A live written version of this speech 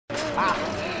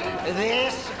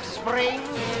This spring?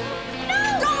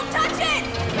 No! Don't touch it!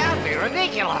 Don't be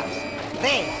ridiculous.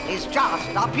 This is just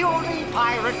a purely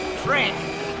pirate trick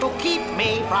to keep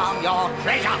me from your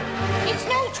treasure. It's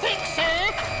no trick,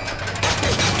 sir.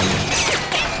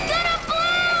 It's gonna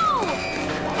blow!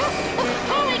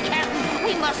 Hurry, Captain.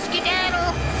 We must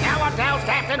skedaddle. Now what tells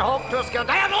Captain Hook to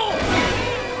skedaddle?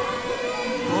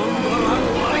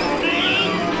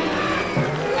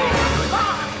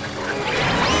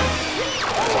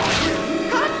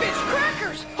 Codfish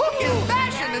crackers! Hook is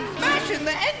bashing and smashing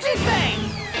the engine bay!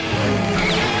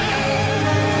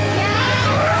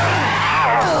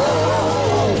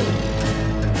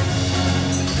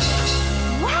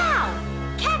 Wow!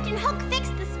 Captain Hook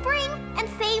fixed the spring and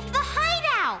saved the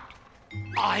hideout.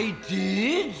 I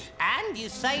did? And you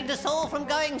saved us all from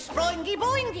going sproingy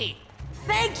boingy.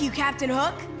 Thank you, Captain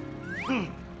Hook.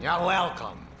 You're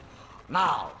welcome.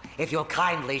 Now, if you'll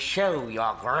kindly show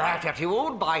your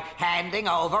gratitude by handing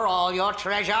over all your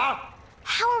treasure.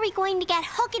 How are we going to get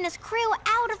Hook and his crew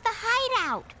out of the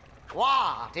hideout?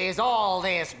 What is all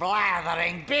this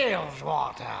blathering bilge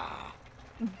water?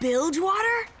 Bilge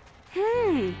water?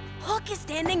 Hook is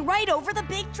standing right over the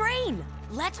big drain.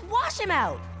 Let's wash him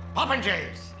out.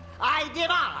 Popinjays, I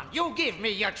demand you give me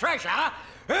your treasure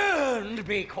and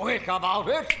be quick about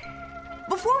it.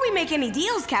 Before we make any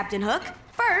deals, Captain Hook,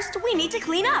 first we need to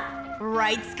clean up.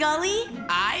 Right, Skully?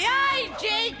 Aye, aye,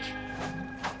 Jake!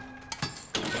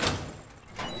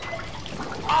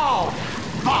 Oh,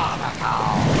 barnacle!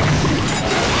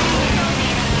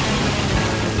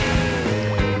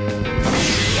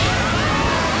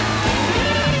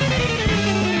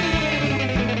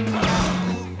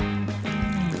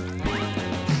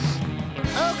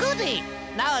 Oh, goody.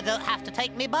 Now I don't have to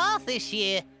take me bath this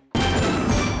year.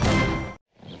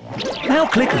 Now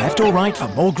click left or right for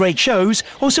more great shows,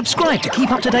 or subscribe to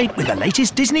keep up to date with the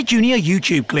latest Disney Junior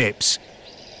YouTube clips.